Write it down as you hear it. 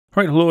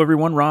All right, hello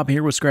everyone, Rob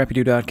here with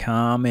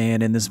ScrappyDoo.com,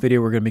 and in this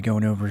video we're going to be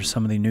going over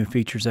some of the new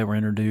features that were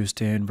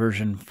introduced in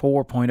version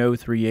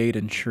 4.038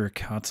 and Sure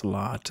Cuts a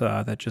Lot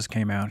that just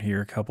came out here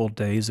a couple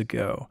days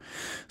ago.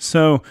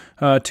 So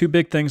two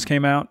big things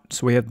came out.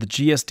 So we have the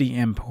GSD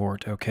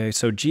Import, okay?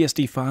 So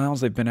GSD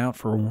files, they've been out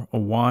for a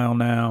while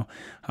now.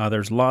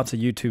 There's lots of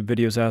YouTube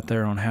videos out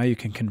there on how you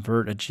can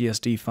convert a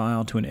GSD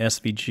file to an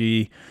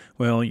SVG.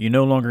 Well, you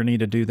no longer need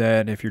to do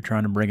that if you're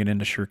trying to bring it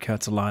into Sure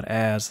Cuts a Lot,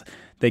 as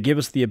they give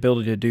us the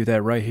ability to do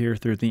that right here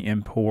through the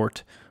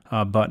import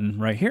button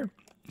right here.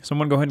 So I'm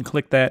going to go ahead and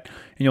click that,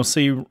 and you'll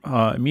see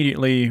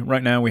immediately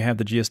right now we have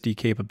the GSD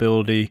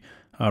capability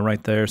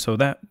right there. So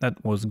that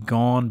was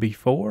gone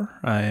before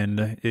and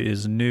it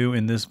is new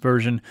in this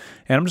version.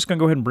 And I'm just going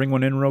to go ahead and bring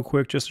one in real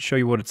quick just to show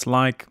you what it's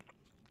like.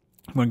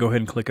 I'm going to go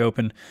ahead and click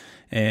open,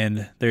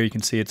 and there you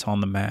can see it's on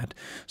the mat.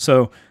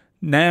 So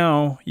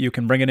now you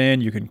can bring it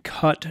in, you can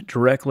cut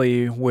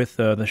directly with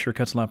the Sure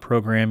Cuts a Lot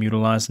program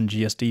utilizing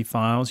GSD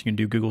files. You can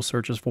do Google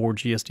searches for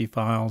GSD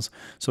files.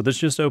 So this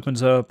just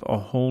opens up a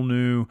whole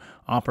new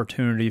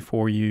opportunity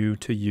for you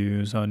to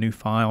use new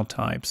file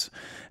types.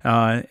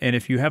 And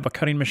if you have a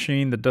cutting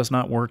machine that does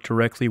not work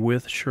directly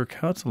with Sure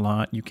Cuts a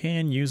Lot, you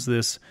can use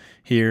this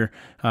here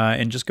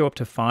and just go up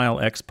to File,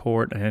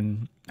 Export,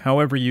 and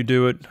however you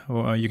do it,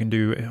 you can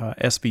do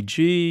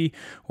SVG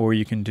or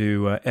you can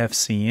do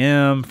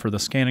FCM for the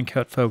scan and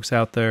cut folks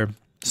out there.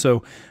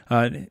 So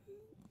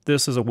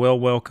this is a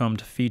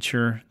welcomed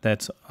feature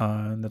that's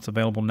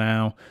available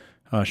now.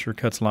 Sure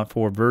Cuts a Lot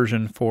for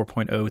version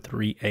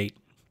 4.038.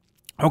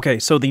 Okay,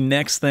 so the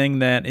next thing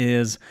that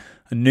is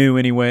new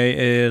anyway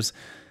is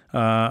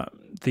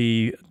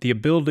the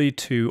ability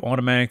to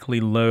automatically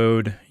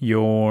load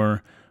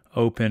your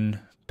open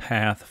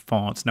path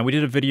fonts. Now we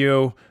did a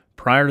video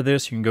prior to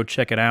this. You can go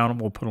check it out.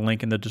 We'll put a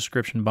link in the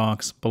description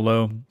box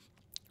below.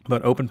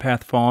 But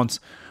OpenPath fonts,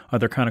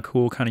 they're kind of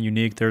cool, kind of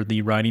unique. They're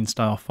the writing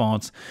style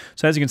fonts.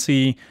 So as you can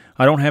see,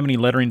 I don't have any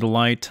Lettering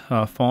Delight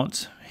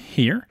fonts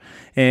here.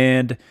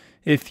 And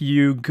if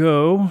you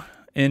go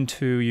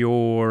into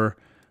your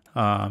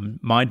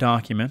My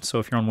Documents, so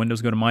if you're on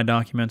Windows, go to My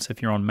Documents.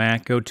 If you're on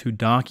Mac, go to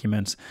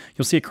Documents.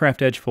 You'll see a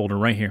Craft Edge folder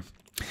right here.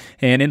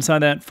 And inside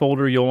that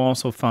folder, you'll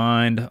also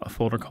find a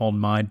folder called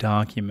My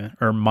Document,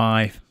 or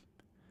My.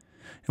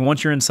 And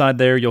once you're inside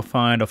there, you'll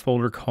find a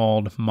folder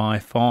called My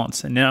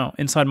Fonts. And now,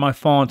 inside My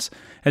Fonts,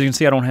 as you can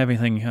see, I don't have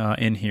anything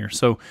in here.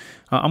 So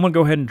I'm going to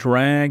go ahead and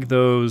drag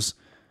those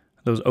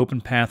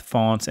OpenPath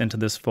fonts into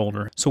this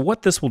folder. So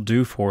what this will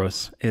do for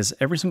us is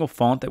every single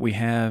font that we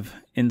have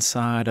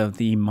inside of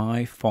the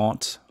My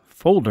Fonts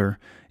folder,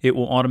 it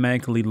will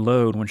automatically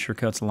load when Sure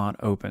Cuts a Lot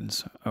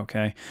opens.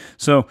 Okay,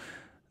 so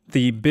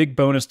the big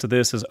bonus to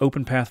this is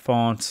OpenPath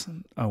fonts.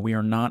 We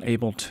are not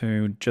able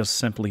to just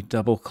simply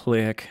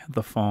double-click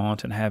the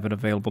font and have it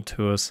available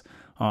to us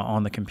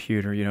on the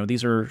computer. You know,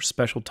 these are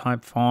special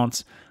type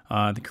fonts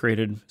that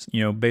created,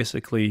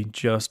 basically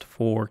just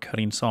for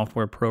cutting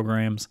software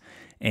programs.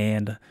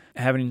 And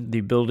having the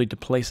ability to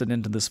place it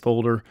into this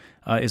folder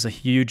is a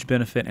huge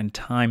benefit and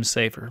time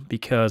saver,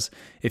 because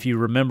if you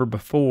remember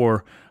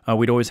before,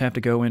 we'd always have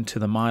to go into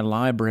the My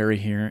Library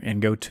here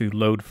and go to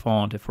Load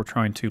Font if we're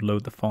trying to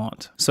load the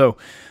font. So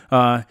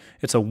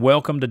it's a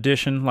welcomed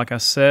addition. Like I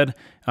said,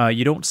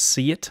 you don't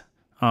see it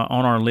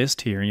on our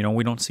list here.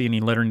 We don't see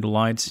any Lettering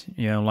Delights.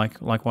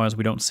 Likewise,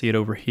 we don't see it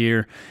over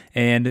here.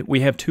 And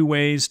we have two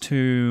ways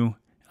to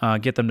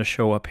get them to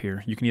show up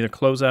here. You can either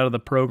close out of the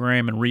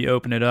program and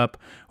reopen it up,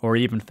 or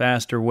even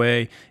faster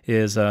way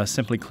is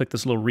simply click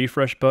this little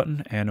refresh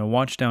button, and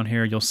watch down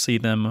here, you'll see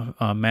them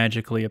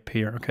magically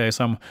appear. Okay,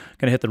 so I'm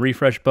going to hit the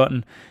refresh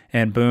button,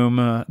 and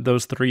boom,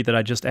 those three that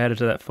I just added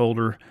to that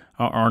folder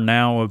are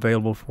now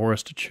available for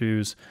us to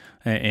choose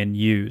and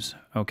use.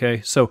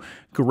 Okay, so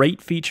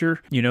great feature.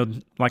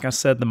 Like I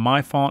said, the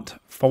My Font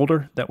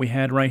folder that we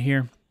had right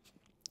here,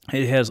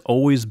 it has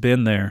always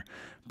been there.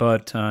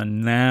 But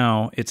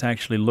now it's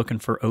actually looking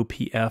for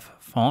OPF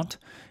font,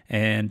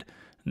 and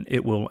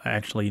it will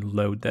actually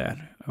load that.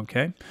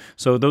 Okay,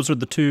 so those are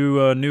the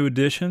two new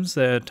additions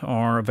that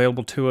are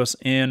available to us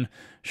in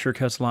Sure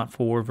Cuts a Lot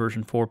 4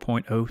 version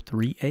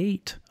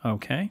 4.038.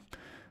 Okay,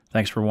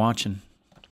 thanks for watching.